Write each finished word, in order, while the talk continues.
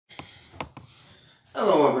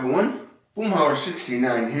Hello everyone,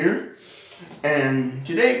 Boomhauer69 here, and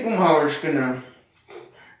today Boomhauer's gonna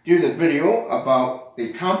do the video about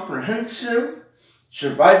the comprehensive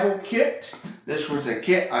survival kit. This was a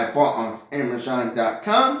kit I bought on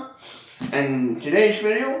Amazon.com, and in today's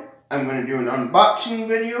video I'm gonna do an unboxing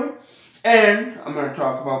video, and I'm gonna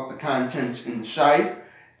talk about the contents inside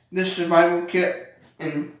this survival kit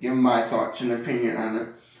and give my thoughts and opinion on it.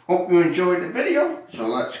 Hope you enjoyed the video, so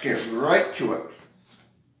let's get right to it.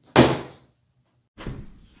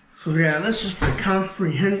 So yeah, this is the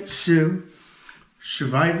comprehensive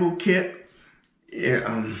survival kit.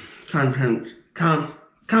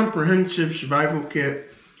 Comprehensive survival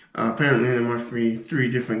kit. Apparently there must be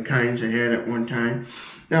 3 different kinds I had at one time.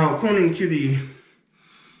 Now, according to the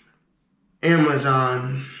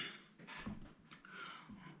Amazon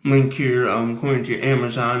link here, according to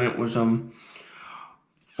Amazon, it was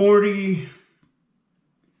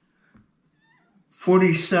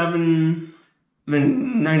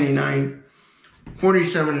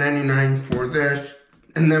 $47.99 for this,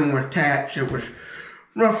 and then with tax it was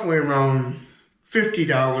roughly around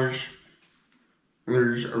 $50.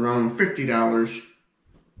 There's around $50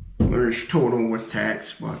 there's total with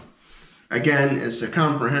tax, but again, it's a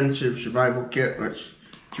comprehensive survival kit. Let's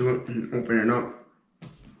do it and open it up.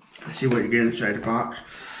 Let's see what you get inside the box.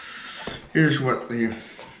 Here's what the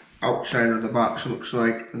outside of the box looks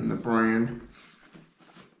like and the brand.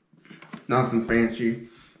 Nothing fancy.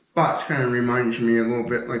 Box kind of reminds me a little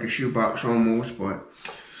bit like a shoebox almost, but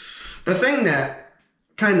the thing that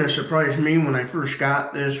kind of surprised me when I first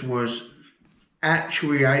got this was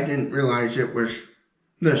actually I didn't realize it was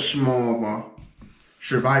this small of a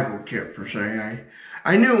survival kit per se.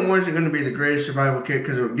 I knew it wasn't going to be the greatest survival kit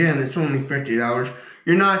because again, it's only $50.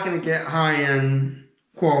 You're not going to get high-end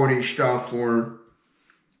quality stuff for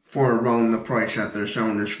around the price that they're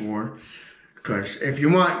selling this for. Because if you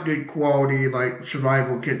want good quality, like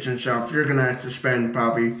survival kits and stuff, you're going to have to spend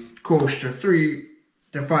probably close to $300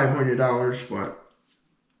 to $500. But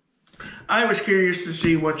I was curious to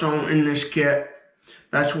see what's all in this kit.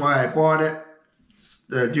 That's why I bought it.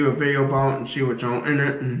 To do a video about it and see what's all in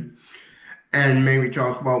it. And maybe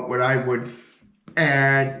talk about what I would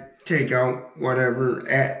add, take out, whatever.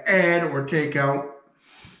 Add or take out.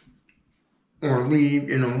 Or leave,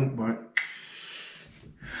 you know, but.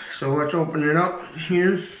 So let's open it up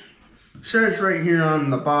here. It says right here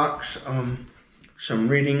on the box, some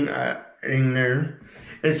reading in there.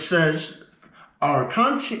 It says, our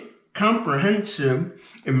comprehensive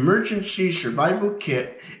emergency survival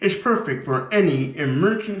kit is perfect for any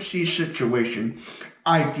emergency situation.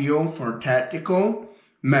 Ideal for tactical,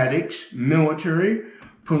 medics, military,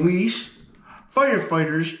 police,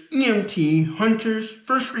 firefighters, EMT, hunters,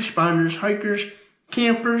 first responders, hikers,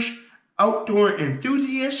 campers, outdoor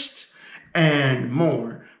enthusiasts, and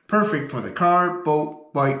more. Perfect for the car,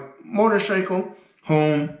 boat, bike, motorcycle,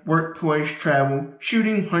 home, workplace, travel,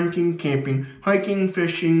 shooting, hunting, camping, hiking,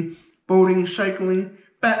 fishing, boating, cycling,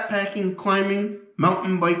 backpacking, climbing,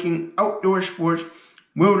 mountain biking, outdoor sports,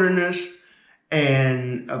 wilderness,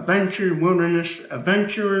 and wilderness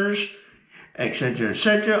adventurers, etc.,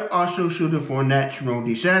 etc. Also suited for natural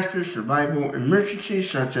disasters, survival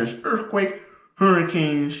emergencies such as earthquake,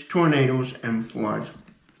 hurricanes, tornadoes, and floods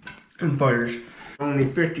and fires. Only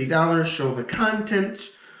 $50, so the contents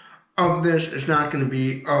of this is not going to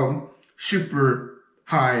be super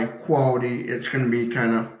high quality. It's going to be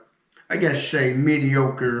kind of, I guess, say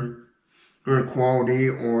mediocre quality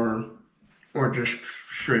or just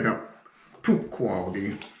straight up poop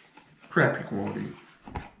quality, crappy quality.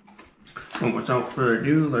 So without further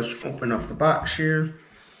ado, let's open up the box here,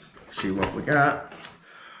 see what we got.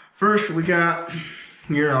 First we got,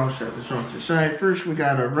 here I'll set this off to the side. First we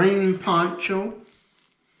got a rain poncho,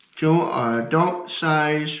 adult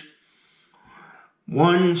size,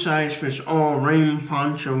 one size fits all rain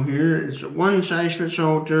poncho here. It's a one size fits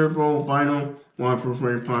all durable vinyl waterproof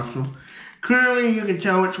rain poncho. Clearly you can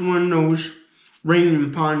tell it's one of those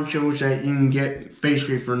rain ponchos that you can get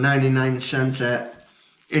basically for 99 cents at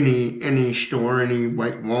any store, any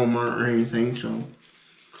like Walmart or anything, so.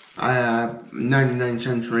 I have 99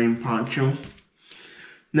 cents rain poncho.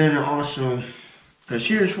 Then also, because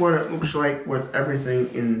here's what it looks like with everything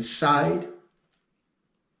inside.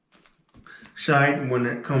 When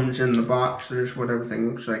it comes in the box, there's what everything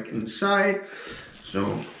looks like inside.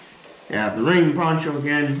 So, yeah, the rain poncho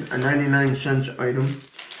again, a 99 cents item.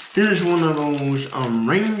 Here's one of those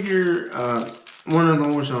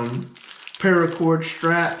paracord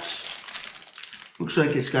straps. Looks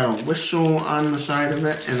like it's got a whistle on the side of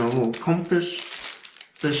it and a little compass.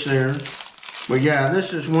 This there. But yeah,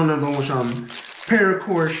 this is one of those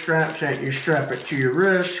paracord straps that you strap it to your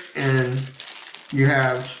wrist, and you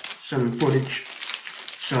have some footage,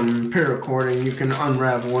 some paracord, and you can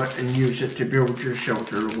unravel it and use it to build your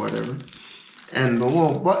shelter or whatever. And the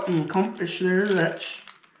little button compass there, that's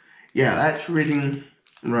reading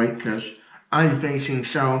right, because I'm facing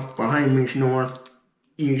south, behind me is north,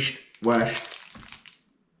 east, west.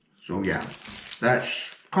 So yeah, that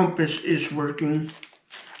compass is working.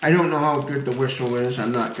 I don't know how good the whistle is.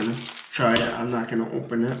 I'm not gonna try it. I'm not gonna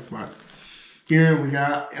open it, but here we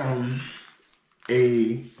got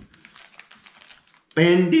a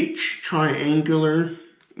bandage triangular,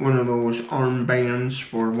 one of those arm bands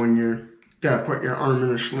for when you gotta put your arm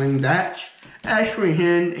in a sling. That's actually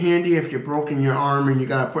handy if you've broken your arm and you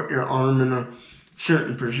gotta put your arm in a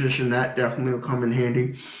certain position. That definitely will come in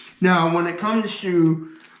handy. Now, when it comes to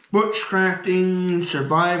bushcrafting,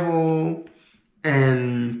 survival,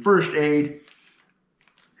 and first aid,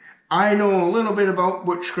 I know a little bit about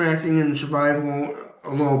bushcrafting and survival, a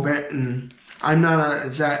little bit, and I'm not an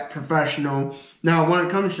exact professional. Now, when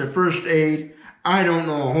it comes to first aid, I don't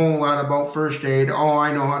know a whole lot about first aid. All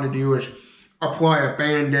I know how to do is apply a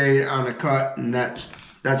Band-Aid on a cut, and that's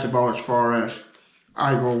about as far as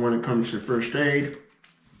I go when it comes to first aid.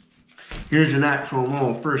 Here's an actual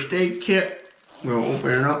little first aid kit. We'll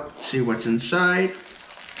open it up, see what's inside.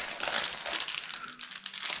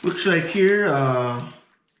 Looks like here,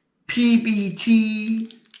 PBT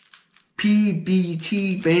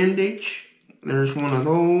bandage. There's one of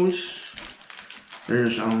those.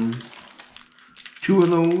 There's two of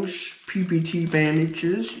those PBT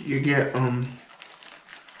bandages. You get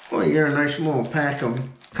you get a nice little pack of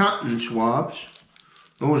cotton swabs.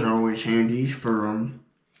 Those are always handy for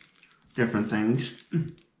different things.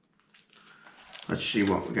 Let's see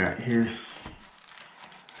what we got here.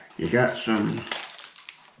 You got some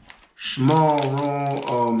small roll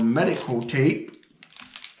of medical tape,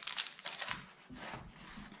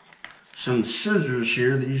 some scissors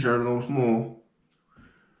here. These are those little,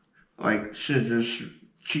 like, scissors,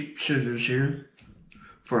 cheap scissors here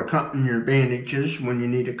for cutting your bandages when you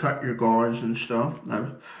need to cut your gauze and stuff.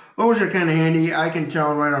 Those are kind of handy. I can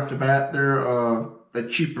tell right off the bat they're the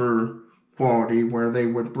cheaper quality, where they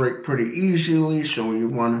would break pretty easily, so you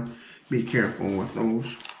want to be careful with those.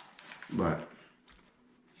 But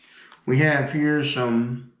we have here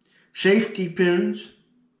some safety pins.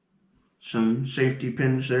 Some safety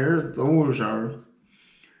pins there. Those are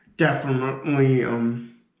definitely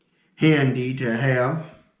handy to have,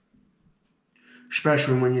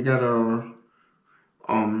 especially when you gotta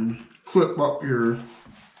clip up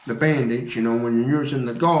the bandage, you know, when you're using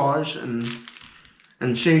the gauze and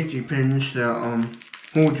safety pins to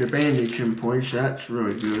hold your bandage in place. That's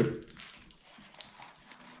really good.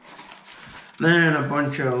 Then a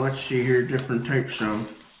bunch of, let's see here, different types of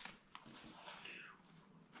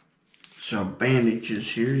bandages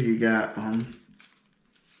here. You got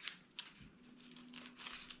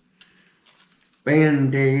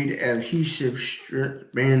Band-Aid adhesive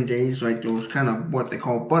strip Band-Aids, like those kind of what they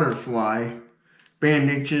call butterfly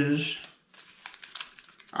bandages.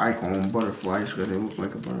 I call them butterflies because they look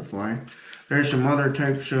like a butterfly. There's some other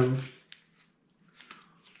types of,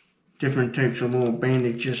 different types of little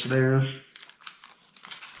bandages there.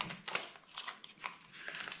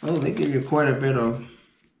 Oh, they give you quite a bit of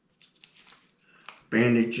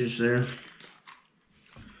bandages there.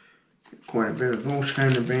 Quite a bit of those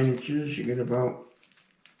kind of bandages. You get about.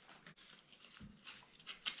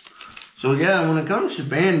 So yeah, when it comes to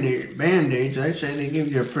Band-Aids, I'd say they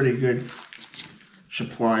give you a pretty good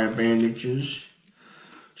supply of bandages.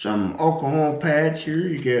 Some alcohol pads here.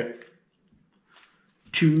 You get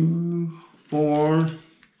 2, 4.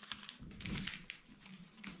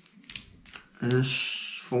 There's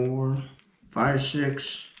 4, 5,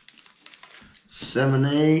 6, 7,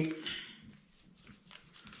 8,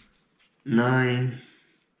 9,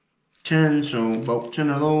 10. So about 10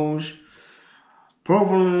 of those.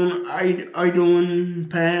 Provolone Idolin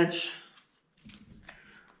pads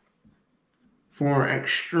for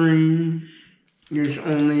extreme use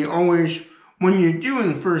only. Always, when you're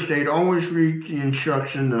doing first aid, always read the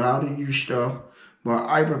instructions of how to use stuff. But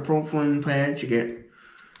ibuprofen pads, you get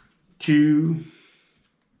 2,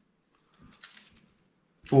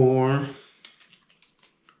 4,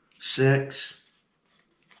 6,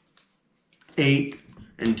 8,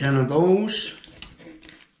 and 10 of those.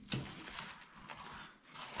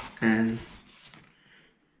 And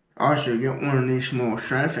also get one of these small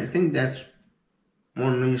straps. I think that's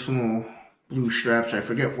one of these little blue straps. I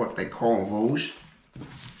forget what they call those.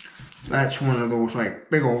 That's one of those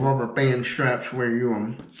like big old rubber band straps where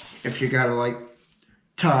you if you gotta like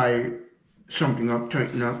tie something up,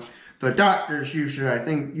 tighten up. the doctors used to, I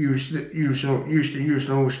think, used to use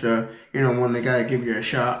those to, you know, when they gotta give you a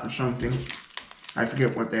shot or something. I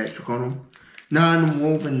forget what that's called.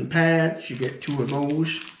 Non-woven pads, you get 2 of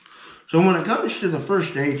those. So when it comes to the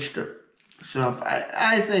first aid stuff,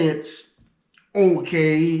 I say it's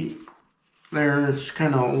okay. It's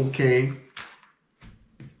kind of okay.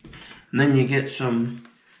 And then you get some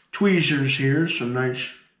tweezers here, some nice,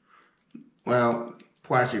 well,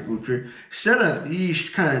 plastic blue tweezers. Instead of these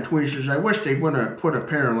kind of tweezers, I wish they would have put a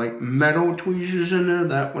pair of like metal tweezers in there.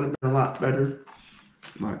 That would have been a lot better.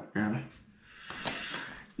 But yeah.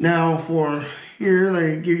 Now for here,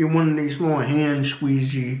 they give you one of these little hand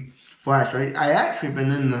squeezy flashlights. I actually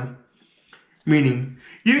been in the meeting.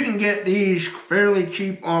 You can get these fairly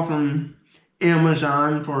cheap off on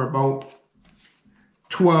Amazon for about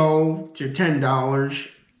 $12 to $10.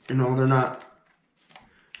 You know, they're not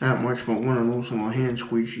that much, but one of those little hand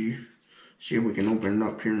squeezy. See if we can open it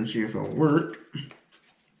up here and see if it'll work.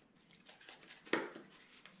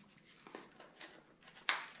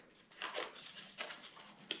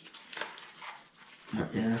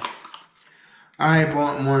 But yeah, I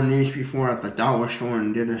bought one of these before at the dollar store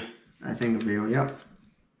and did a, I think, a video. Yep,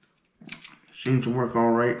 seems to work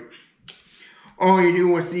all right. All you do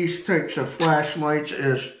with these types of flashlights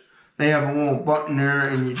is they have a little button there,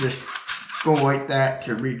 and you just go like that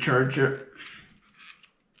to recharge it.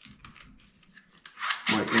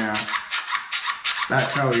 But yeah,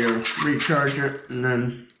 that's how you recharge it, and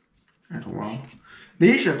then after a while.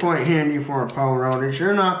 These are quite handy for a power outage.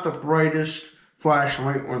 They're not the brightest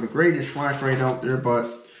flashlight or the greatest flashlight out there,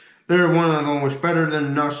 but they're one of those better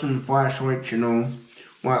than nothing flashlights, you know.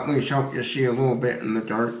 Well, at least help you see a little bit in the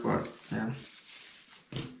dark, but yeah.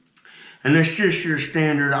 And it's just your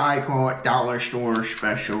standard, I call it dollar store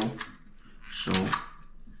special. So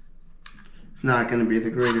it's not going to be the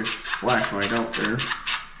greatest flashlight out there.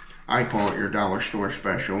 I call it your dollar store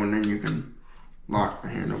special, and then you can lock the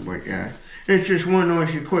handle. But yeah, it's just one of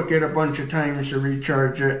those you quick it a bunch of times to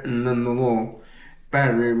recharge it, and then the little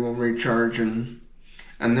battery will recharge, and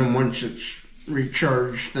then once it's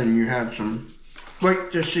recharged, then you have some light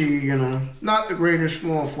to see, you know. Not the greatest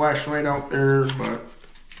little flashlight out there, but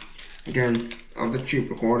again, of the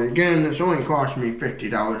cheaper quality. Again, it's only cost me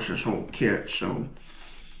 $50 this whole kit, so.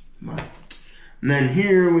 But, and then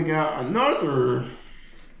here we got another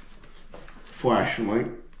flashlight.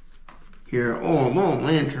 Here, oh, a little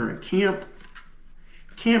lantern, a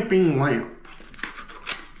camping lamp.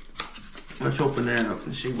 Let's open that up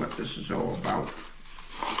and see what this is all about.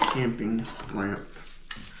 Camping lamp.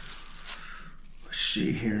 Let's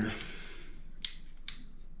see here.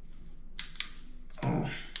 Oh.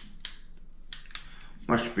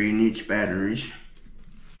 Must be needs batteries.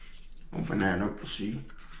 Open that up and see.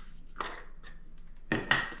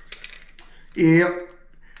 Yep.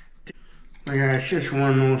 Yeah, it's just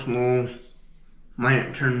one of those little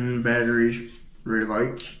lantern batteries,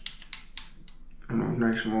 lights.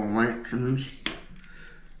 Nice little lanterns.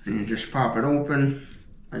 And you just pop it open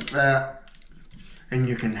like that. And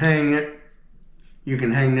you can hang it. You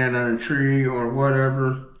can hang that on a tree or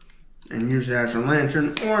whatever and use it as a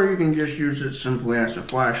lantern, or you can just use it simply as a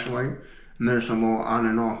flashlight. And there's a little on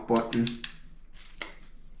and off button.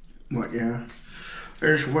 But yeah,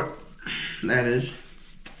 there's what that is.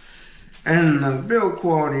 And the build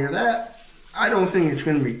quality of that, I don't think it's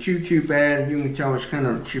going to be too bad. You can tell it's kind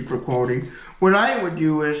of cheaper quality. What I would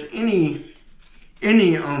do is any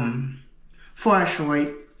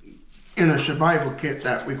flashlight in a survival kit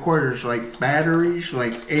that requires like batteries,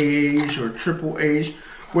 like AAs or AAAs,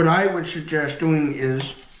 what I would suggest doing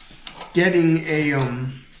is getting a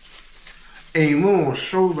little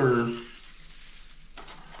solar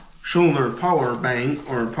power bank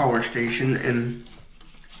or power station,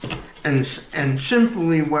 and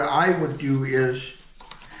simply what I would do is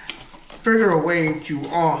figure a way to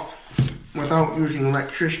off without using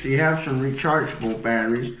electricity, have some rechargeable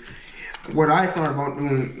batteries. What I thought about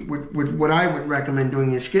doing, what I would recommend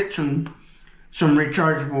doing is get some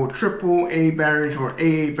rechargeable AAA batteries or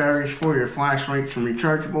AA batteries for your flashlight, some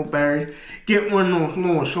rechargeable batteries. Get one of those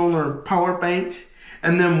little solar power banks,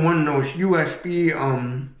 and then one of those USB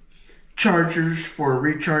chargers for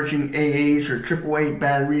recharging AAs or AAA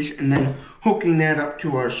batteries, and then hooking that up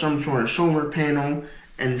to some sort of solar panel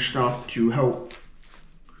and stuff to help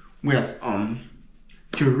with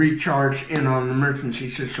to recharge in an emergency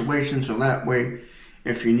situation, so that way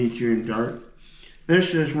if you need to in dark.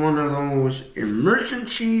 This is one of those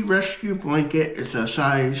emergency rescue blanket. It's a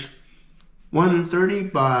size 130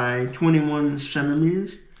 by 21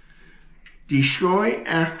 centimeters. Destroy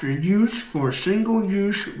after use for single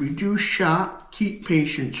use, reduce shock, keep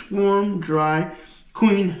patients warm, dry,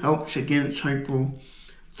 Queen helps against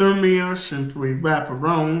hypothermia. Simply wrap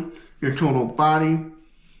around your total body,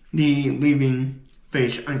 leaving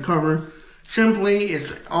face uncovered. Simply,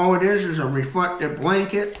 all it is a reflective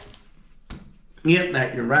blanket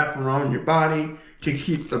that you wrap around your body to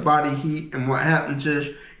keep the body heat. And what happens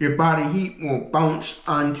is your body heat will bounce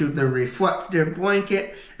onto the reflective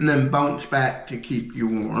blanket and then bounce back to keep you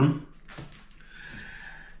warm.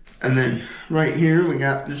 And then right here we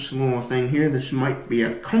got this little thing here. This might be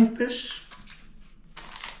a compass.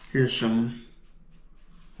 Here's some,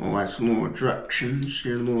 that's little directions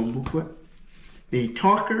here, little booklet. The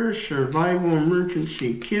Talker Survival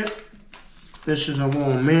Emergency Kit. This is a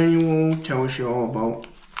little manual, tells you all about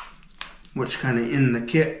what's kind of in the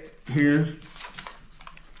kit here.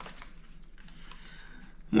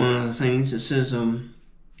 One of the things, it says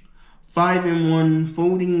 5-in-1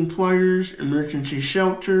 folding pliers, emergency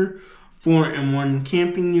shelter, 4-in-1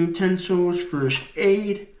 camping utensils, first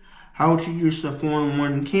aid, how to use the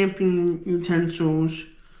 4-in-1 camping utensils,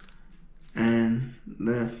 and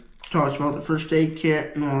the talks about the first aid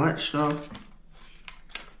kit and all that stuff.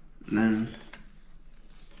 And then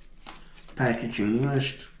packaging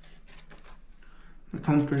list, the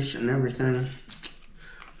compass and everything.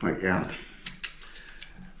 But yeah.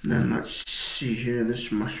 And then let's see here, this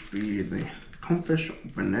must be the compass.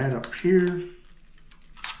 Open that up here.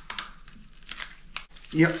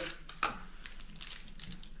 Yep.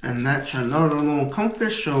 And that's another little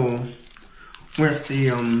compass. So with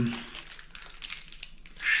the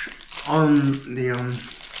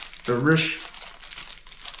the wrist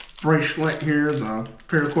bracelet here, the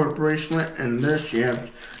paracord bracelet, and this, you have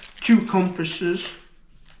 2 compasses.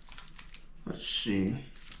 Let's see.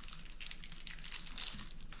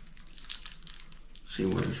 See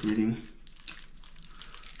what it's reading.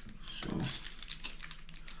 So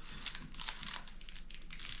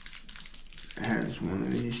it has one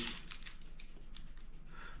of these.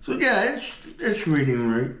 So yeah, it's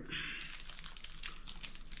reading right.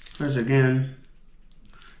 Because again,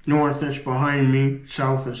 north is behind me,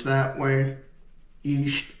 south is that way,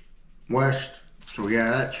 east, west. So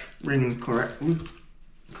yeah, that's reading correctly.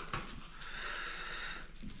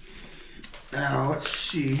 Now let's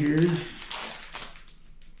see here.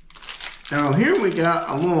 Now here we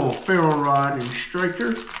got a little ferro rod and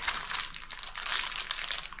striker.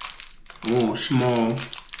 A little small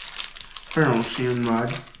ferro seam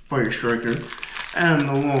rod fire striker. And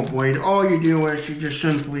the little blade. All you do is you just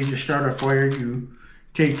simply, to start a fire, you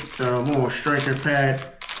take the little striker pad,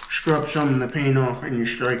 scrub some of the paint off, and you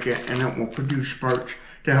strike it, and it will produce sparks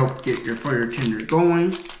to help get your fire tinder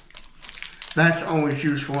going. That's always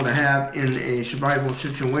useful to have in a survival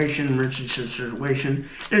situation, emergency situation.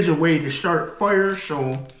 Is a way to start fires,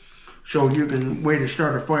 so you can way to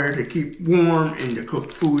start a fire to keep warm and to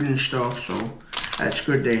cook food and stuff. So that's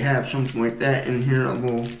good to have something like that in here,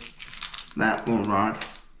 that little rod.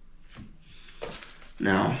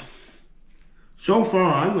 Now, so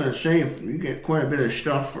far I'm going to say you get quite a bit of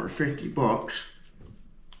stuff for 50 bucks.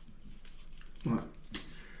 But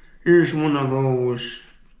here's one of those.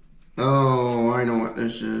 Oh, I know what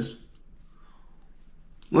this is.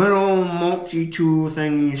 Little multi-tool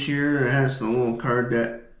thingies here. It has the little card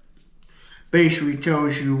that basically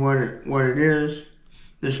tells you what it is.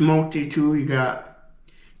 This multi-tool, you got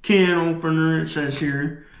can opener, it says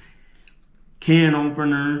here. Can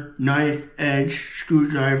opener, knife, edge,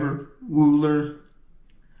 screwdriver, ruler,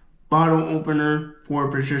 bottle opener,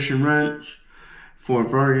 4-position wrench for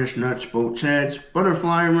various nuts, bolts, heads,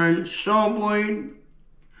 butterfly wrench, saw blade,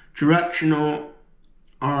 directional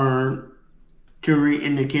artery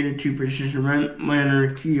indicated 2-position wrench,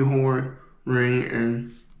 lantern, keyhole, ring,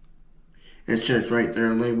 and it says right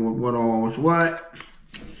there labeled what all is what.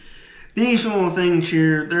 These little things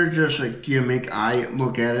here, they're just a gimmick. I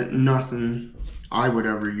look at it, nothing I would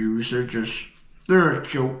ever use. They're a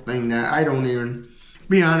joke thing that I don't even,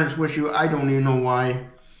 be honest with you, I don't even know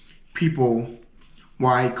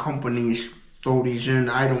why companies throw these in.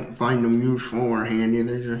 I don't find them useful or handy.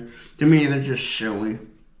 To me, they're just silly.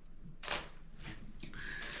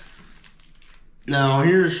 Now,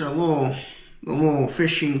 here's the little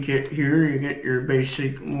fishing kit here. You get your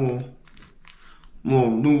basic little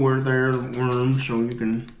lure there, worm, so you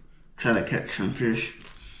can try to catch some fish.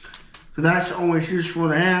 So that's always useful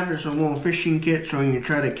to have, is a little fishing kit, so you can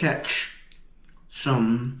try to catch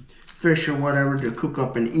some fish or whatever to cook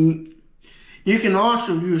up and eat. You can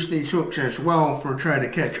also use these hooks as well for trying to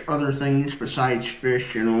catch other things besides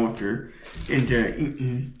fish, you know, if you're into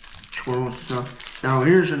eating squirrels and stuff. Now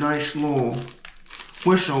here's a nice little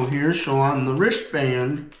whistle here. So on the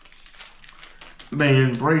wristband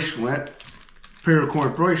bracelet,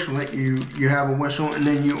 paracord bracelet, you have a whistle, and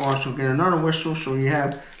then you also get another whistle, so you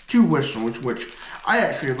have 2 whistles, which I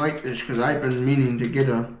actually like this because I've been meaning to get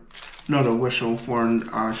another whistle for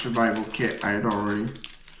a survival kit I had already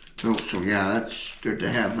built, so yeah, that's good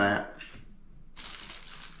to have that.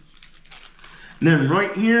 And then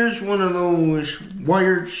right here's one of those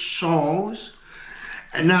wired saws.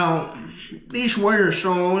 And now, these wire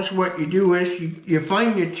saws, what you do is you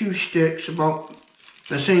find your 2 sticks about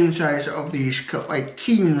the same size of these like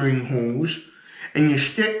key ring holes, and you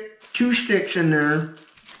stick 2 sticks in there,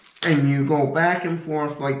 and you go back and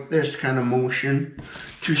forth like this kind of motion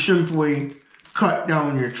to simply cut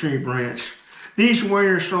down your tree branch. These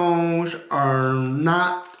wire saws are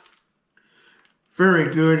not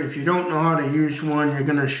very good. If you don't know how to use one, you're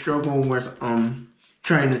gonna struggle with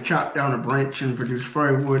trying to chop down a branch and produce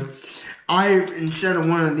firewood. Instead of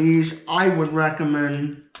one of these, I would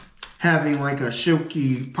recommend having like a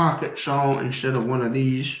silky pocket saw instead of one of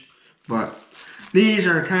these. But these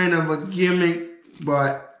are kind of a gimmick,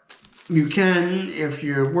 but you can, if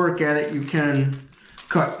you work at it, you can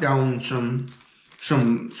cut down some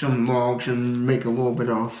logs and make a little bit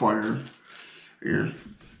of fire here.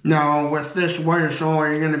 Now, with this wire saw,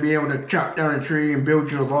 are you going to be able to chop down a tree and build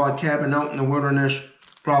your log cabin out in the wilderness?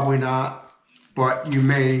 Probably not, but you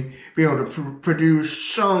may be able to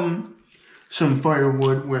produce some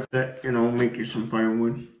firewood with it, you know, make you some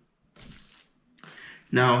firewood.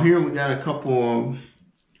 Now here we got a couple of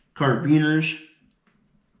carabiners.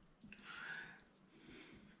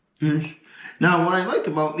 Now what I like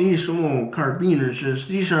about these little carabiners is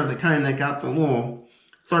these are the kind that got the little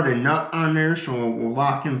threaded nut on there, so it will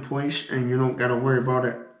lock in place and you don't got to worry about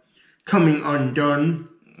it coming undone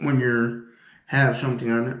when you have something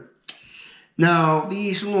on it. Now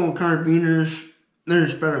these little carabiners,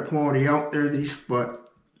 there's better quality out there, but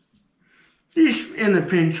these in the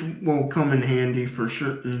pinch will come in handy for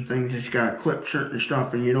certain things. It's got to clip certain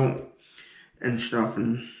stuff and you don't, and stuff,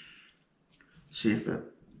 and see if it,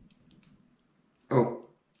 oh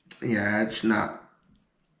yeah, it's not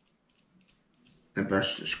the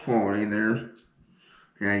bestest quality there.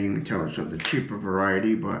 Yeah, you can tell it's of the cheaper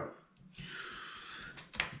variety, but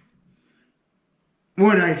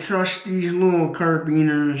would I trust these little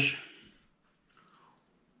carabiners?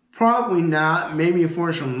 Probably not. Maybe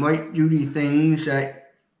for some light duty things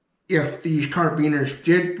that if these carabiners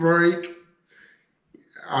did break,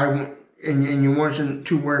 and you wasn't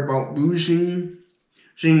too worried about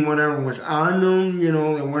seeing whatever was on them, you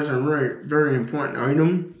know, it wasn't a very important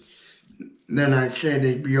item, then I'd say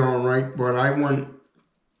they'd be all right. But I wouldn't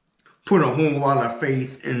put a whole lot of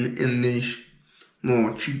faith in these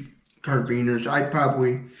little cheap carabiners. I'd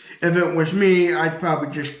probably, if it was me, I'd probably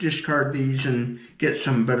just discard these and get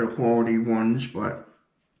some better quality ones. But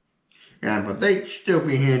yeah, but they'd still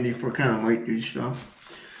be handy for kind of light duty stuff.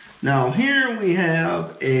 Now here we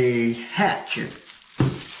have a hatchet.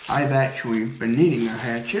 I've actually been needing a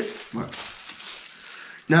hatchet, but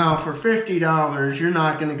now for $50, you're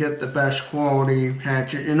not going to get the best quality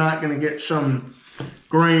hatchet. You're not going to get some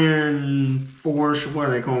Grand Force, what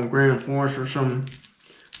do they call them, Grand Force, or some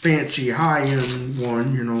fancy high-end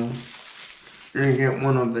one, you know. You're going to get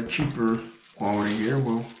one of the cheaper quality here.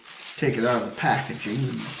 We'll take it out of the packaging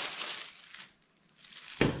and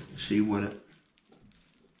see what it...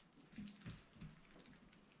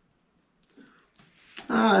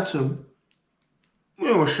 it's a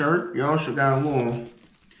little sharp. You also got a little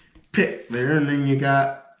pick there, and then you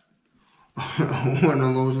got one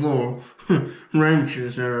of those little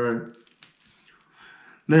wrenches there.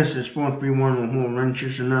 This is supposed to be one of the little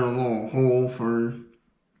wrenches, and then a little hole for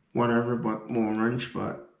whatever, but little wrench.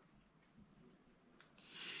 But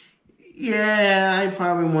yeah, I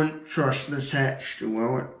probably wouldn't trust this hatch too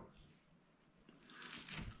well. It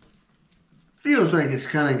feels like it's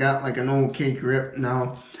kind of got like an okay grip.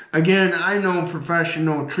 Now, again, I know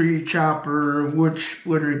professional tree chopper, wood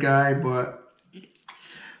splitter guy, but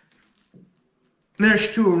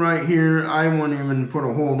this tool right here, I wouldn't even put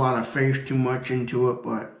a whole lot of faith too much into it,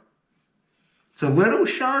 but it's a little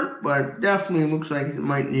sharp, but definitely looks like it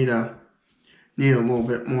might need a little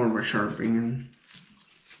bit more of a sharpening.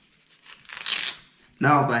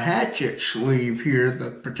 Now the hatchet sleeve here,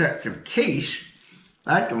 the protective case,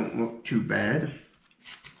 that don't look too bad.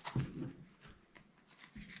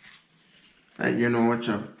 You know, it's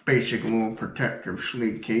a basic little protective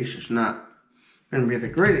sleeve case. It's not going to be the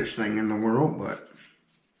greatest thing in the world, but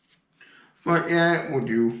yeah, it will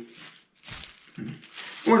do.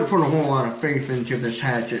 Wouldn't put a whole lot of faith into this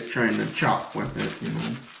hatchet trying to chop with it, you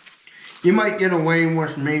know. You might get away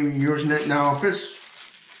with maybe using it. Now if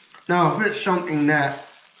it's something that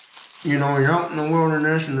you know, you're out in the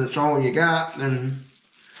wilderness and it's all you got, then,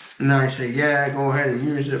 and I say, yeah, go ahead and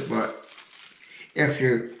use it, but if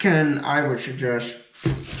you can, I would suggest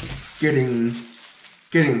getting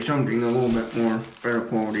something a little bit more better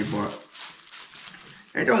quality, but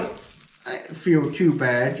I don't feel too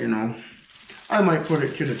bad, you know. I might put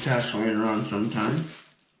it to the test later on sometime.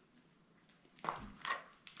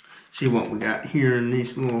 See what we got here in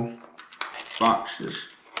these little boxes.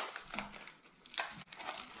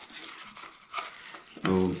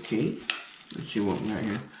 Okay, let's see what we got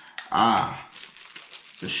here. Ah,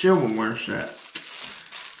 the silverware set.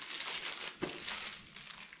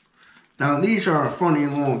 Now these are a funny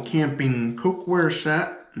little camping cookware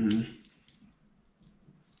set, and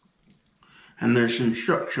there's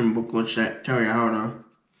instruction booklets that tell you how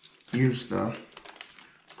to use the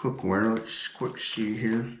cookware. Let's quick see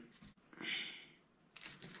here.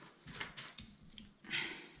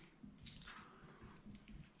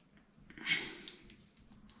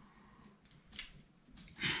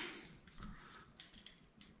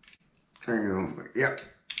 There you go. Yep,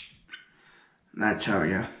 that's how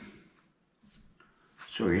you.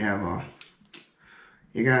 So you have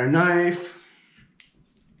you got a knife,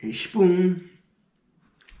 a spoon.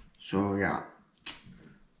 So yeah,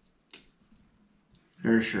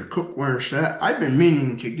 there's your cookware set. I've been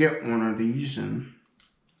meaning to get one of these, and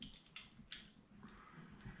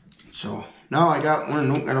so now I got one.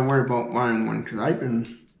 Don't gotta worry about buying one, because I've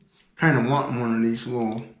been kind of wanting one of these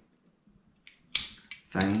little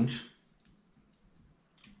things.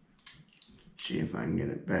 See if I can get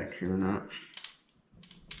it back here or not.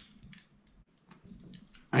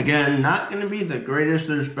 Again, not going to be the greatest.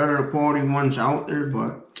 There's better quality ones out there,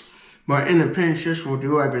 but in a pinch, this will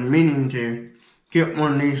do. I've been meaning to get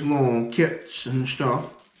one of these little kits and stuff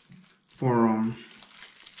for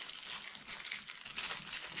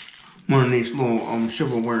one of these little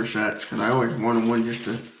silverware sets, because I always wanted one just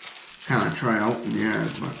to kind of try out. And yeah,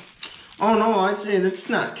 but oh no, I'd say that's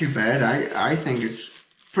not too bad. I think it's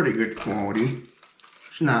pretty good quality.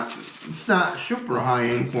 It's not super high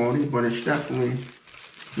end quality, but it's definitely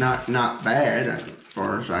not bad as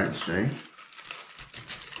far as I'd say.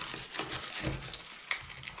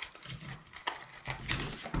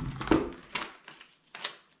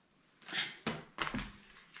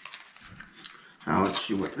 Now let's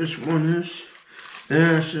see what this one is.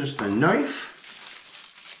 This is the knife.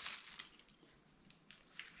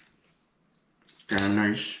 Got a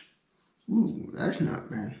nice, ooh, that's not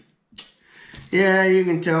bad. Yeah, you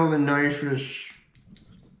can tell the knife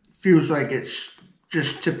feels like it's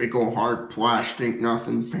just typical hard plastic,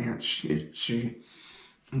 nothing fancy. See,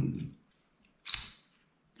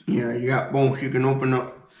 yeah, you got both. You can open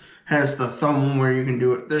up, has the thumb where you can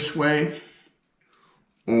do it this way,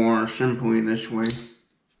 or simply this way.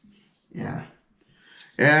 Yeah,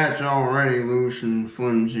 it's already loose and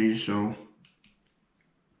flimsy, so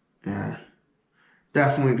yeah,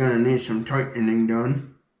 definitely gonna need some tightening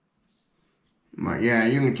done. But yeah,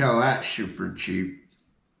 you can tell that's super cheap.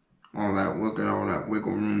 Look at all that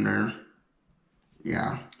wiggle room there.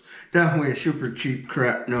 Yeah, definitely a super cheap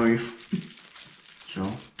crap knife. So,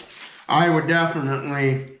 I would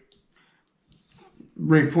definitely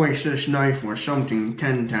replace this knife with something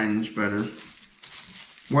 10 times better.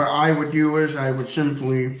 What I would do is I would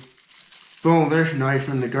simply throw this knife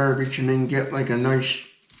in the garbage and then get like a nice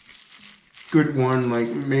good one, like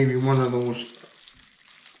maybe one of those,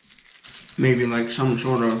 maybe like some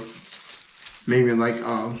sort of, maybe like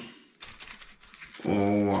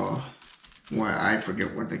what I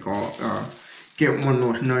forget what they call it. Get one of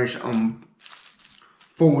those nice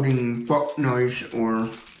folding buck knives or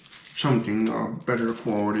something of better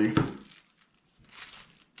quality.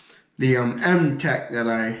 The M-Tech that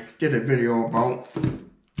I did a video about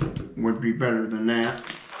would be better than that.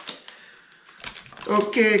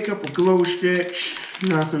 Okay, a couple glow sticks,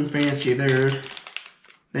 nothing fancy there.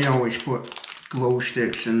 They always put glow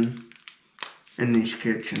sticks in these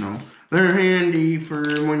kits, you know. They're handy for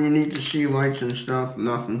when you need to see lights and stuff,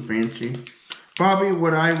 nothing fancy. Probably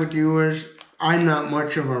what I would do is, I'm not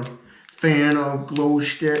much of a fan of glow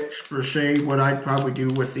sticks per se. What I'd probably do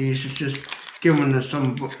with these is just give them to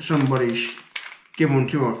give them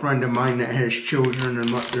to a friend of mine that has children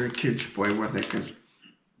and let their kids play with it. Cause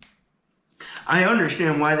I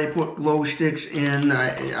understand why they put glow sticks in.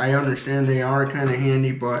 I understand they are kind of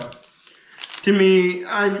handy, but to me,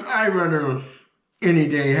 I'd rather any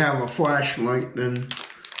day have a flashlight than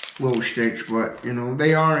glow sticks. But you know,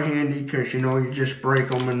 they are handy because, you know, you just break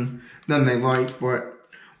them and then they light. But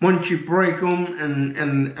once you break them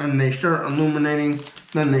and they start illuminating,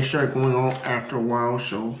 then they start going out after a while.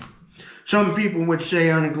 So some people would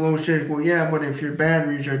say on a glow stick, well, yeah, but if your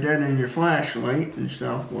batteries are dead in your flashlight and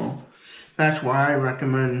stuff, well, that's why I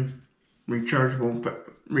recommend recommend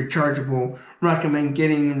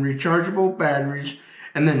getting rechargeable batteries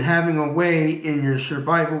and then having a way in your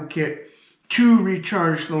survival kit to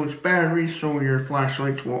recharge those batteries so your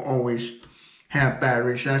flashlights will always have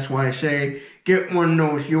batteries. That's why I say get one of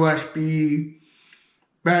those USB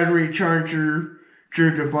battery charger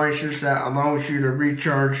devices that allows you to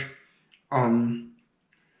recharge AA,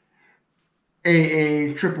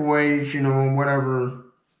 AAA's, you know, whatever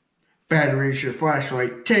batteries your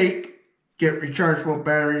flashlight take. Get rechargeable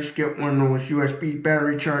batteries, get one of those USB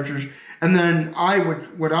battery chargers, and then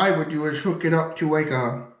what I would do is hook it up to like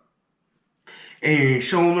a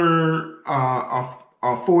solar, a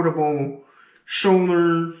foldable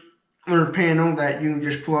solar panel that you can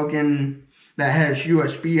just plug in that has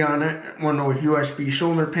USB on it, one of those USB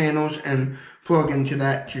solar panels, and plug into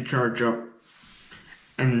that to charge up.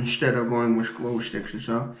 And instead of going with glow sticks and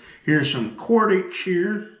stuff. Here's some cordage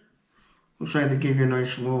here. Looks like they give you a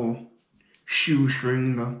nice little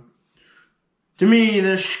shoestring. To me,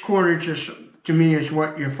 this cordage is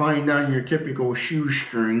what you find on your typical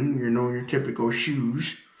shoestring. You know, your typical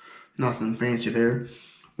shoes. Nothing fancy there.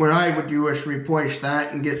 What I would do is replace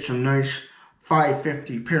that and get some nice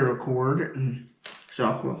 550 paracord, and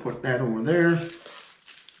so we'll put that over there.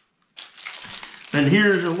 And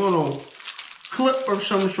here's a little clip of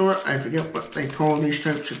some sort. I forget what they call these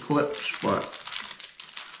types of clips, but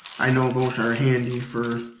I know those are handy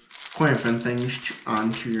for clamping things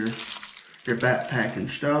onto your backpack and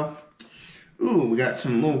stuff. Ooh, we got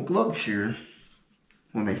some little gloves here.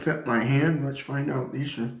 Will they fit my hand? Let's find out.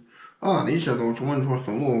 These are those ones with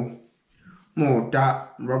the little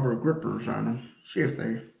dot rubber grippers on them. See if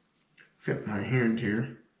they fit my hand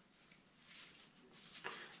here.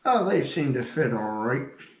 Oh, they seem to fit all right.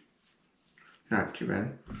 Not too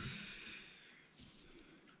bad.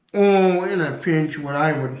 Oh, in a pinch,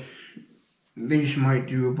 these might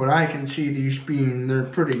do, but I can see these they're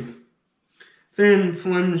pretty thin,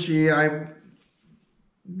 flimsy.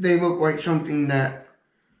 They look like something that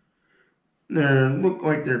look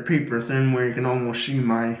like they're paper thin, where you can almost see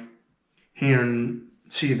my hand,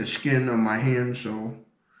 see the skin of my hand. So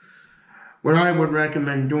what I would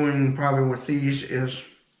recommend doing probably with these is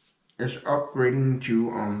upgrading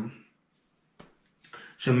to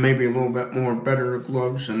some maybe a little bit more better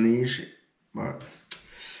gloves than these, but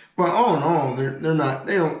all in all,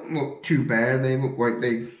 they don't look too bad. They look like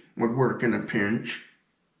they would work in a pinch.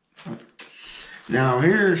 Now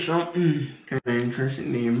here's something kind of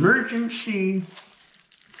interesting. The emergency.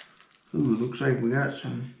 Ooh, looks like we got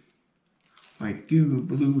some like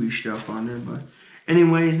bluey stuff on there, but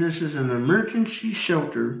anyways, this is an emergency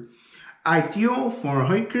shelter, ideal for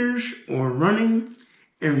hikers or running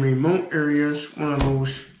in remote areas. One of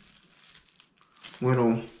those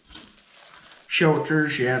little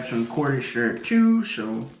shelters. You have some cordage there too.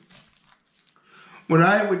 So what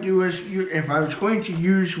I would do is, if I was going to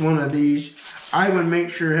use one of these, I would make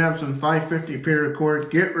sure to have some 550 paracord,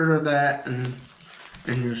 get rid of that, and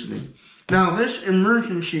use it. Now this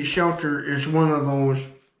emergency shelter is one of those,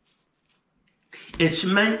 it's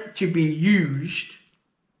meant to be used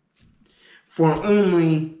for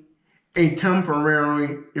only a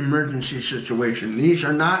temporary emergency situation. These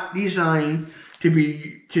are not designed to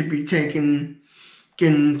be taken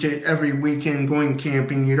into every weekend going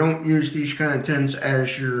camping. You don't use these kind of tents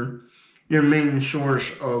as your main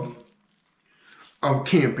source of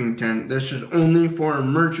camping tent. This is only for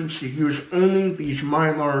emergency use. Only these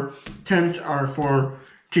Mylar tents are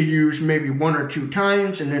to use maybe 1 or 2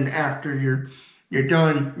 times, and then after you're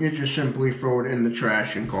done, you just simply throw it in the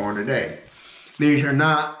trash and call it a day. These are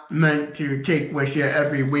not meant to take with you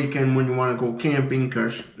every weekend when you want to go camping,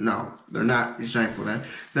 because no, they're not designed for that.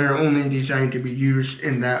 They're only designed to be used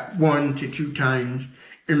in that 1 to 2 times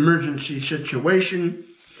emergency situation,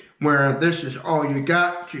 where this is all you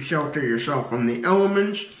got to shelter yourself from the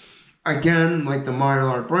elements. Again, like the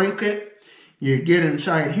Mylar blanket, you get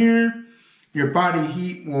inside here, your body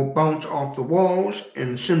heat will bounce off the walls,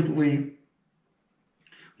 and simply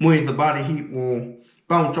the body heat will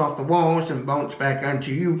bounce off the walls and bounce back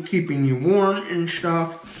onto you, keeping you warm and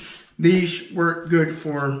stuff. These work good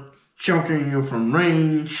for sheltering you from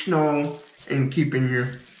rain, snow, and keeping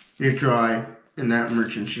you dry in that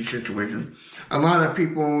emergency situation. A lot of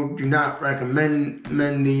people do not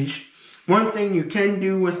recommend these. One thing you can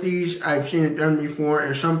do with these, I've seen it done before,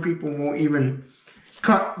 is some people will even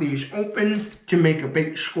cut these open to make a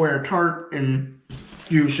big square tarp and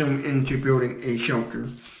use them into building a shelter.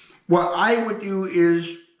 What I would do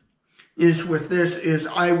is with this is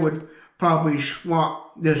I would probably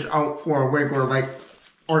swap this out for a regular like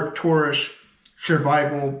Arcturus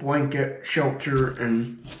survival blanket shelter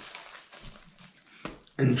and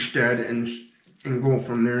instead and go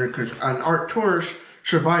from there, because an Arcturus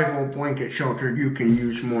survival blanket shelter you can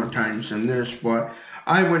use more times than this, but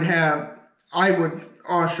I would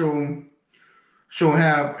also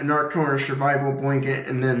have an Arcturus survival blanket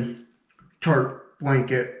and then tarp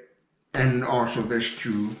blanket and also this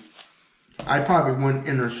too. I probably wouldn't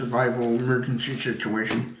in a survival emergency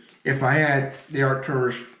situation. If I had the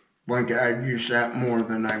Arcturus blanket, I'd use that more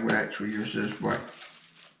than I would actually use this, but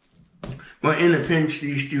in a pinch,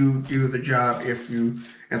 these do the job. If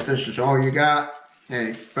this is all you got,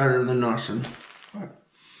 hey, better than nothing. But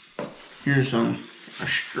here's a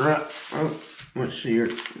strap. Oh, let's see here.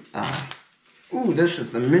 Ooh, this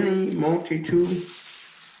is the mini multi-tool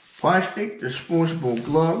plastic disposable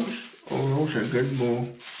gloves. Oh, those are good little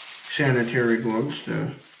sanitary gloves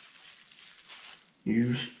to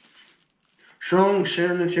use. Strong,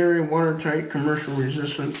 sanitary, watertight, commercial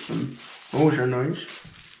resistance, and those are nice.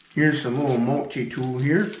 Here's some little multi-tool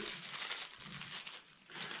here.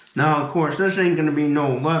 Now, of course, this ain't going to be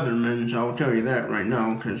no Leathermans, I'll tell you that right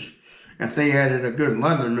now, because if they added a good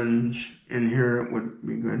Leathermans in here, it would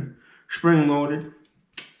be good. Spring-loaded.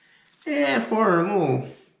 Yeah, for a little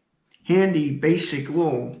handy, basic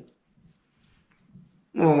little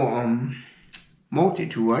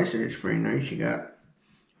multi-tool, I say it's pretty nice. You got,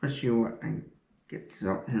 let's see what I can get this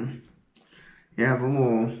up here. You have a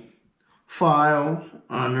little file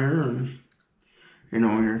on there, and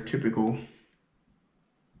your typical,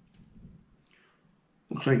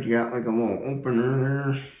 looks like you got like a little opener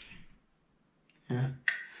there. Yeah,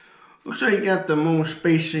 looks like you got the most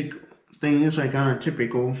basic things like on a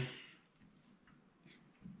typical.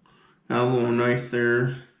 Got a little knife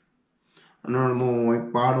there, another little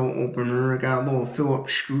like bottle opener. I got a little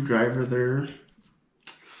Phillips screwdriver there.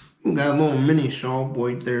 We got a little mini saw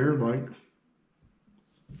blade there, like.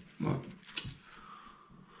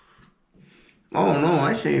 Oh no,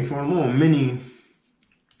 I say for a little mini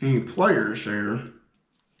pliers there.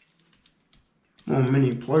 Little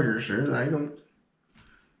mini pliers there.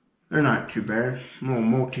 They're not too bad. A little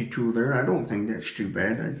multi-tool there. I don't think that's too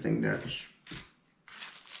bad. I think that's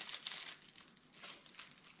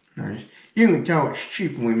nice. You can tell it's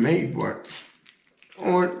cheaply made, but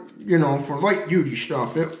for light duty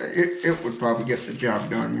stuff, it would probably get the job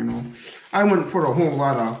done, I wouldn't put a whole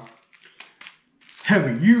lot of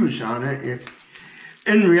heavy use on it. If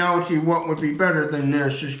in reality, what would be better than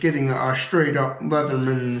this is getting a straight up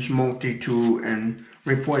Leatherman's multi-tool and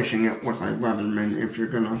replacing it with a Leatherman if you're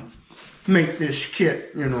gonna make this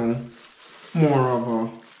kit, more of a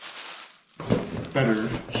better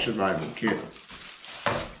survival kit.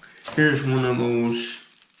 Here's one of those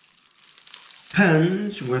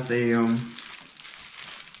pens with a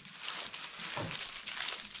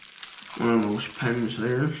one of those pens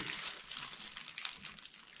there.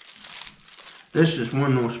 This is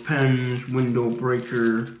one of those pens, window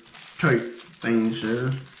breaker type things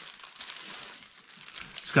there.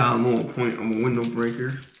 It's got a little point of a window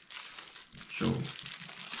breaker. So,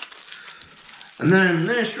 and then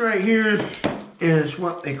this right here is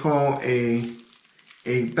what they call a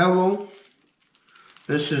bellow.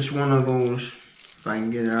 This is one of those, if I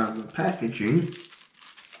can get it out of the packaging.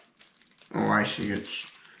 Oh, I see, it's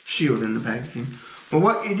sealed in the packaging. But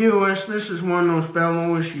what you do is, this is one of those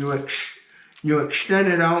bellows. You extend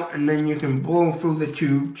it out, and then you can blow through the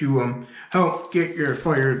tube to help get your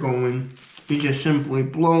fire going. You just simply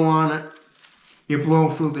blow on it. You blow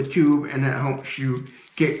through the tube, and it helps you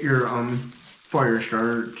get your fire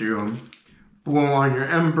started, to blow on your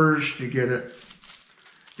embers to get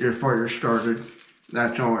your fire started.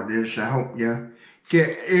 That's all it is, to help you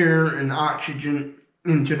get air and oxygen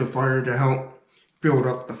into the fire to help build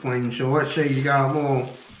up the flame. So let's say you got a little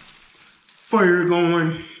fire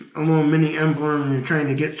going, a little mini ember, and you're trying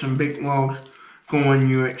to get some big logs going.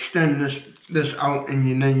 You extend this out,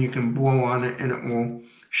 and then you can blow on it, and it will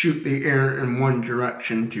shoot the air in one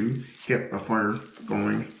direction to get the fire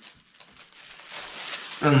going.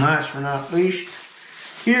 And last but not least,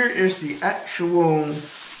 here is the actual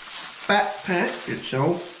backpack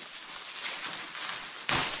itself.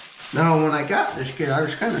 Now, when I got this kit, I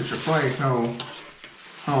was kind of surprised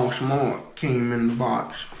how small it came in the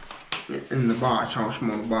box. How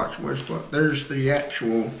small the box was. But there's the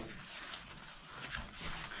actual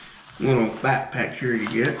little backpack here you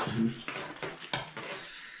get.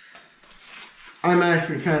 I'm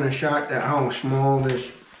actually kind of shocked at how small this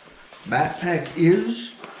backpack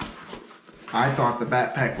is. I thought the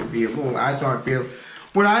backpack would be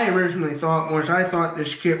what I originally thought was, I thought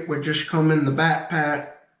this kit would just come in the backpack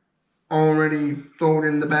already throw it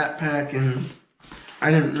in the backpack, and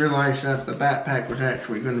I didn't realize that the backpack was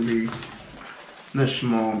actually going to be this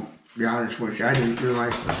small. To be honest with you, I didn't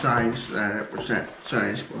realize the size that it was that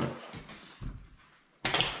size, but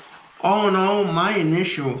all in all, my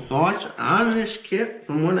initial thoughts on this kit,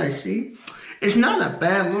 from what I see, it's not a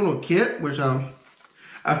bad little kit. With a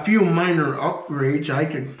few minor upgrades,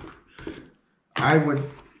 I would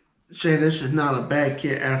say this is not a bad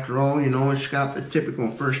kit after all. You know, it's got the typical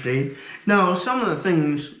first aid. Now, some of the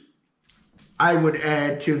things I would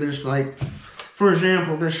add to this, like, for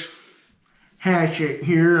example, this hatchet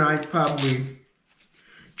here, I'd probably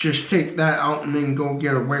just take that out and then go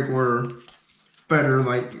get a regular, better,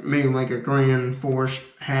 like, maybe like a Grand Force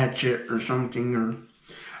hatchet or something, or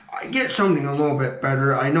I get something a little bit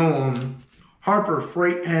better. I know Harbor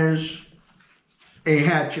Freight has a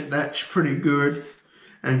hatchet that's pretty good,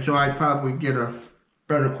 and so I'd probably get a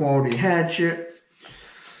better quality hatchet.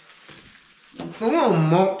 The little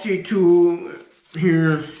multi-tool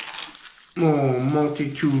here, little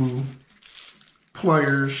multi-tool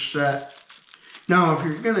pliers set. Now, if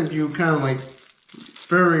you're gonna do kind of like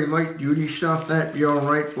very light duty stuff, that'd be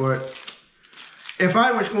alright, but if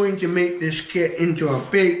I was going to make this kit into a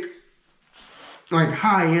big, like,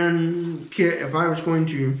 high-end kit, if I was going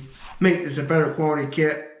to make this a better quality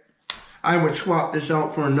kit, I would swap this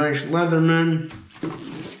out for a nice Leatherman.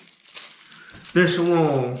 This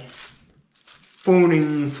little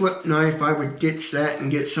folding flip knife, I would ditch that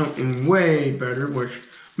and get something way better, which,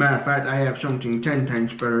 matter of fact, I have something 10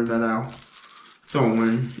 times better that I'll throw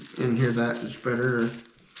in here that is better.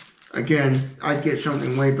 Again, I'd get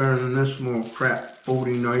something way better than this little crap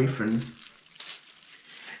folding knife,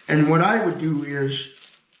 and what I would do is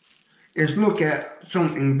look at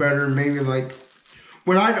something better, maybe like,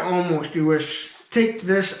 what I'd almost do is take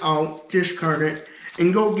this out, discard it,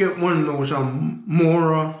 and go get one of those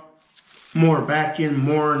Mora back-in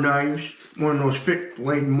Mora knives, one of those fixed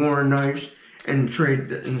blade Mora knives, and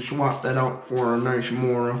trade and swap that out for a nice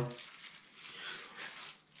Mora.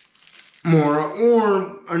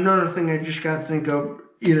 Or another thing I just got to think of,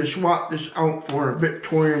 either swap this out for a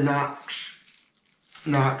Victoria Knox.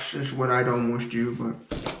 Knox is what I'd almost do, but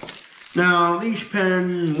now these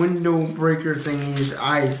pen window breaker thingies,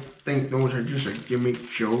 I think those are just a gimmick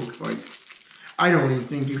joke. Like, I don't even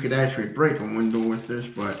think you could actually break a window with this,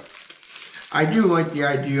 but I do like the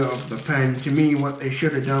idea of the pen. To me, what they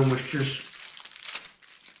should have done was just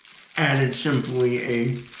added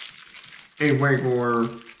simply a regular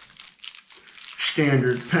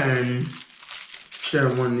standard pen instead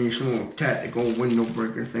of one of these little tactical window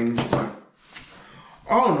breaker things. But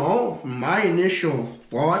all in all, my initial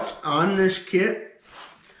thoughts on this kit,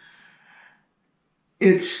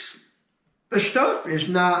 the stuff is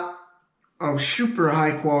not of super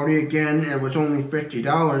high quality. Again, it was only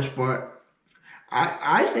 $50, but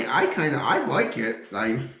I think I like it.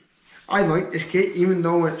 I like this kit, even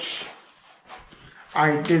though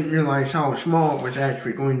I didn't realize how small it was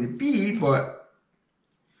actually going to be, but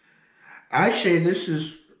I say this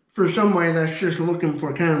is for somebody that's just looking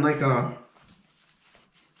for kind of like a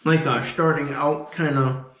starting out kind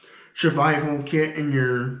of survival kit, and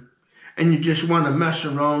you just want to mess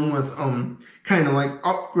around with kind of like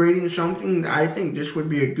upgrading something. I think this would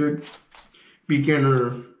be a good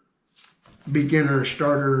beginner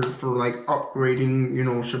starter for like upgrading, you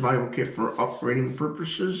know, survival kit for upgrading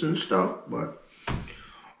purposes and stuff. But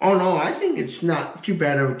all in all, I think it's not too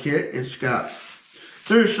bad of a kit.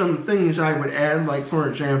 There's some things I would add, like, for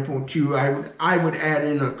example, I would add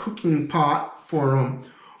in a cooking pot for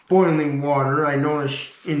boiling water. I noticed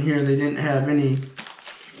in here they didn't have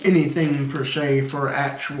anything per se for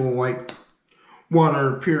actual, like,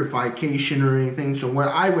 water purification or anything. So what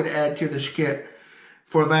I would add to this kit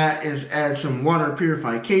for that is add some water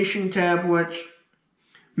purification tablets,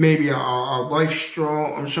 maybe a life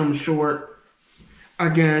straw of some sort,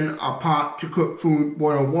 again, a pot to cook food,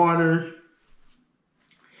 boil water,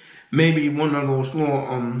 maybe one of those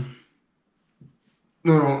little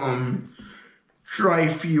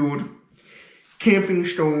tri-fueled camping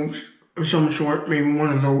stoves of some sort, maybe one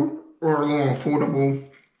of those, or a little foldable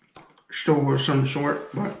stove of some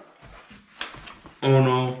sort. But all in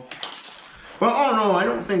all, I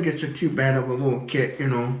don't think it's too bad of a little kit, you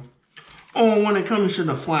know. Oh, when it comes to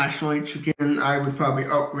the flashlights, again, I would probably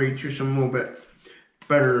upgrade to some little bit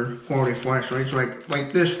better quality flashlights,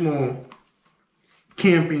 like this little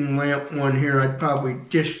camping lamp one here. I'd probably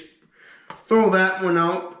just throw that one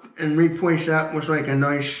out and replace that with like a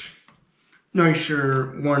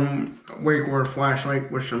nicer one, regular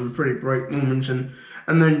flashlight with some pretty bright lumens,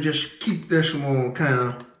 and then just keep this little kind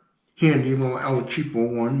of handy little El Cheapo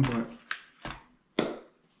one.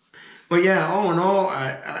 But But yeah, all in all,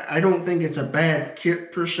 I don't think it's a bad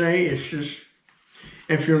kit per se. It's just,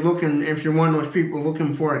 if you're one of those people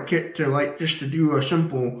looking for a kit to like, just to do a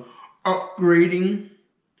simple upgrading,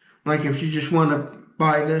 like if you just want to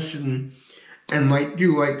buy this and like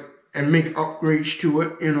do like, and make upgrades to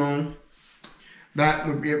it, you know,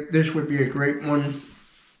 this would be a great one,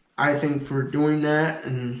 I think, for doing that.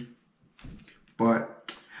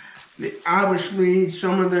 But obviously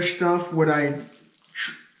some of this stuff, would I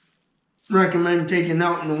recommend taking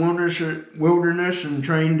out in the wilderness and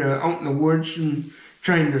trying to, out in the woods and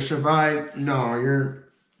trying to survive? No,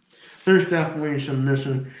 there's definitely some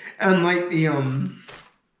missing. And like the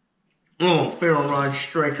ferro rod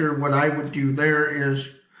striker, what I would do there is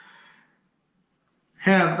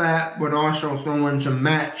have that, but also throw in some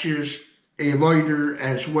matches, a lighter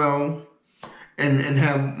as well, and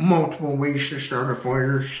have multiple ways to start a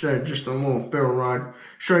fire instead of just a little ferro rod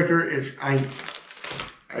striker. I'm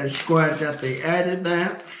glad that they added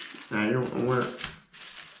that. I don't know where it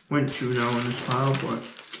went to now in this pile, but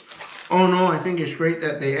oh no, I think it's great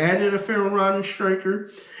that they added a ferro rod and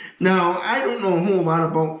striker. Now, I don't know a whole lot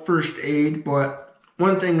about first aid, but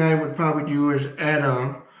one thing I would probably do is add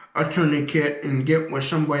a tourniquet and get with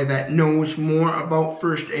somebody that knows more about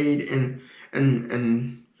first aid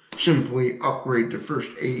and simply upgrade the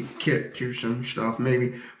first aid kit to some stuff.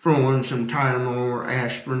 Maybe throw in some Tylenol or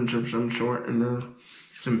aspirins of some sort, and then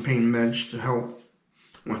some pain meds to help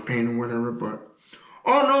with pain or whatever. But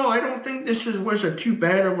oh no, I don't think this was a too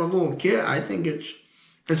bad of a little kit. I think it's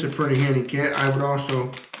a pretty handy kit. I would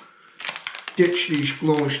also ditch these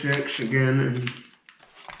glow sticks again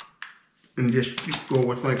and just go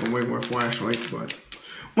with like a regular flashlight. But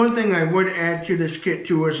one thing I would add to this kit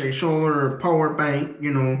too is a solar power bank,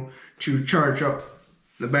 you know, to charge up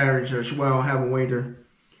the batteries as well, have a way to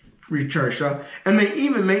recharge stuff. And they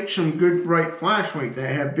even make some good bright flashlights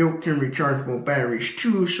that have built-in rechargeable batteries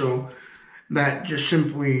too, so that just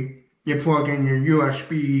simply you plug in your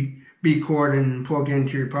USB-B cord and plug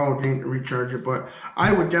into your power bank to recharge it. But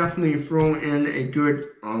I would definitely throw in a good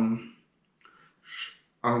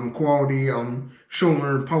quality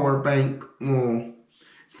solar power bank little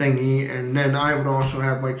thingy, and then I would also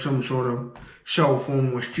have like some sort of cell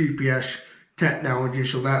phone with GPS technology,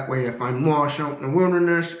 so that way if I'm lost out in the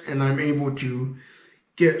wilderness and I'm able to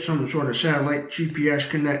get some sort of satellite GPS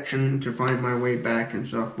connection to find my way back and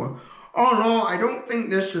stuff. But all in all, I don't think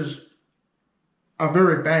this is a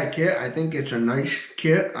very bad kit. I think it's a nice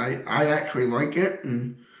kit. I actually like it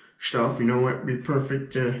and stuff, you know. It'd be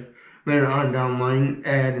perfect to later on down the line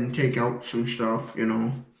add and take out some stuff, you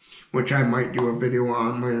know, which I might do a video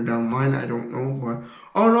on later down the line. I don't know, but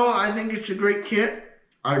all in all, I think it's a great kit.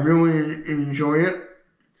 I really enjoy it.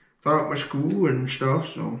 Thought it was cool and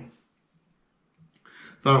stuff, so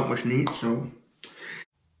thought it was neat. So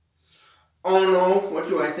all in all, what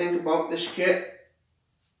do I think about this kit?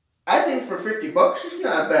 I think for $50, it's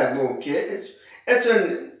not a bad little kit.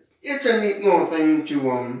 It's a neat little thing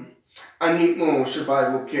to a neat little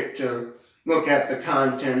survival kit to look at the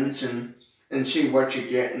contents and see what you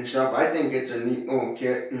get and stuff. I think it's a neat little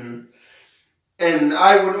kit, and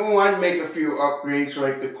I'd make a few upgrades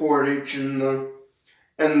like the cordage and the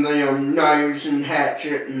knives and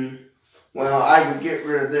hatchet, and well, I would get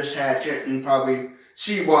rid of this hatchet and probably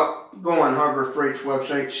go on Harbor Freight's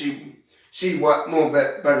website, see what little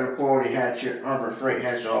bit better quality hatchet Harbor Freight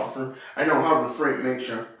has to offer. I know Harbor Freight makes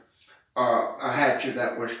a hatchet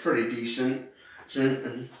that was pretty decent,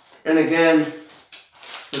 and again,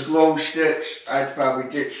 the glow sticks, I'd probably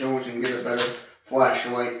ditch those and get a better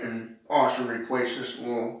flashlight and also replace this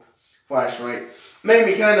little flashlight. Made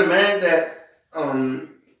me kind of mad that, I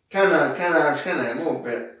was kind of a little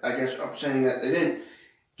bit, I guess, upsetting that they didn't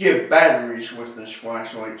give batteries with this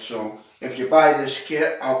flashlight. So if you buy this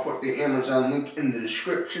kit, I'll put the Amazon link in the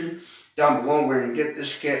description down below where you can get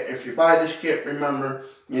this kit. If you buy this kit, remember,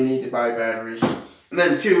 you need to buy batteries. And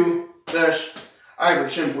then this, I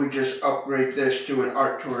would simply just upgrade this to an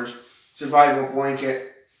Arcturus survival blanket.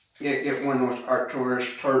 Get one of those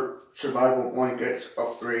Arcturus tarp survival blankets,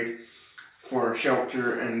 upgrade for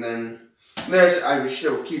shelter, and then this, I would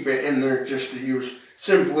still keep it in there just to use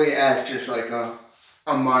simply as just like a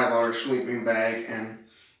Mylar sleeping bag. And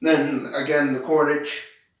then again, the cordage,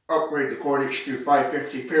 upgrade the cordage to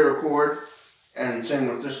 550 paracord, and same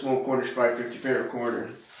with this little cordage, 550 paracord,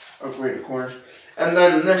 and upgrade the cordage. And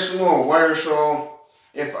then this little wire saw,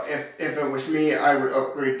 if it was me, I would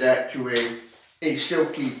upgrade that to a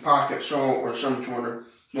silky pocket saw or some sort of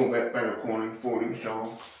little bit better quality folding saw,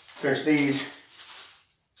 because these,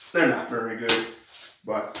 they're not very good.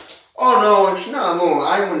 But oh no, it's not a little,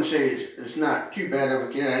 I wouldn't say it's not too bad of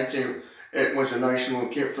a kit. I'd say It was a nice little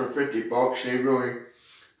kit for 50 bucks. They really,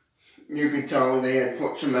 you could tell they had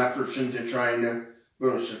put some efforts into trying to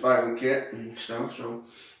build a survival kit and stuff. So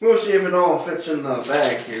we'll see if it all fits in the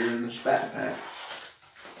bag here in this backpack.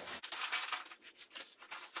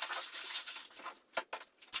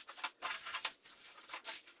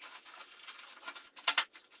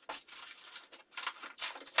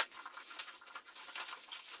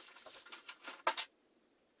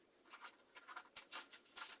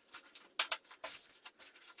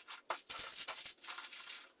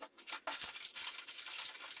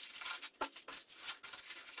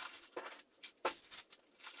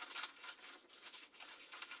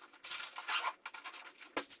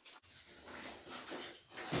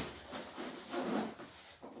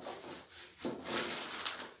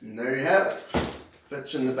 And there you have it.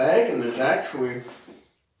 Fits in the bag, and there's actually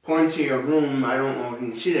plenty of room. I don't know if you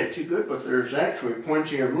can see that too good, but there's actually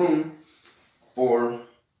plenty of room for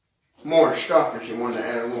more stuff if you want to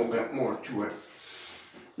add a little bit more to it.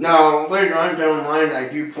 Now, later on down the line, I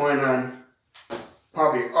do plan on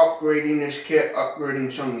probably upgrading this kit,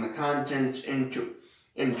 upgrading some of the contents into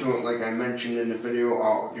it. Like I mentioned in the video,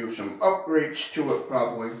 I'll do some upgrades to it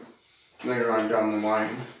probably later on down the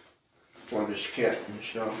line for this kit and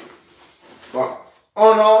stuff. But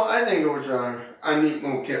all in all, I think it was a neat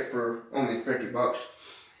little kit for only 50 bucks.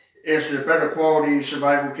 Is there better quality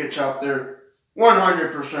survival kits out there?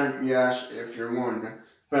 100% yes, if you're willing to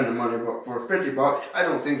spend the money. But for 50 bucks, I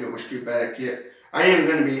don't think it was too bad a kit. I am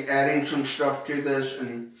going to be adding some stuff to this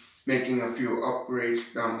and making a few upgrades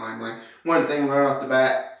down the line. Like one thing right off the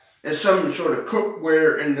bat is some sort of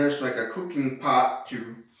cookware in this, like a cooking pot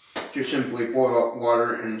to simply boil up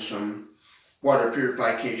water and some water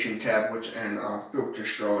purification tablets and filter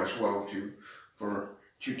straw as well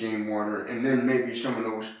to gain water, and then maybe some of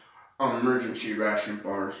those emergency ration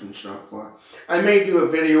bars and stuff. But I may do a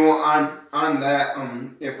video on that.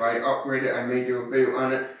 If I upgrade it, I may do a video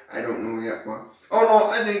on it. I don't know yet, but oh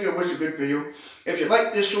no, I think it was a good video. If you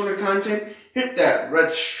like this sort of content, hit the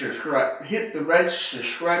red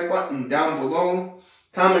subscribe button down below.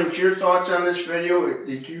 Comment your thoughts on this video.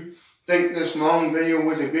 Did you think this long video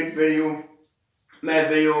was a good video, bad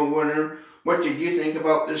video, or whatever? What did you think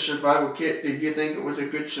about this survival kit? Did you think it was a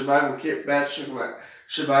good survival kit, bad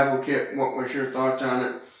survival kit? What was your thoughts on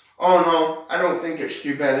it? Oh no, I don't think it's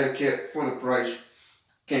too bad a kit for the price.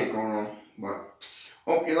 Can't go wrong. But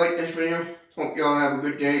hope you like this video. Hope you all have a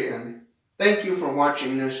good day, and thank you for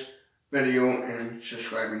watching this video and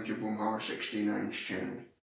subscribing to Boomhauer69's channel.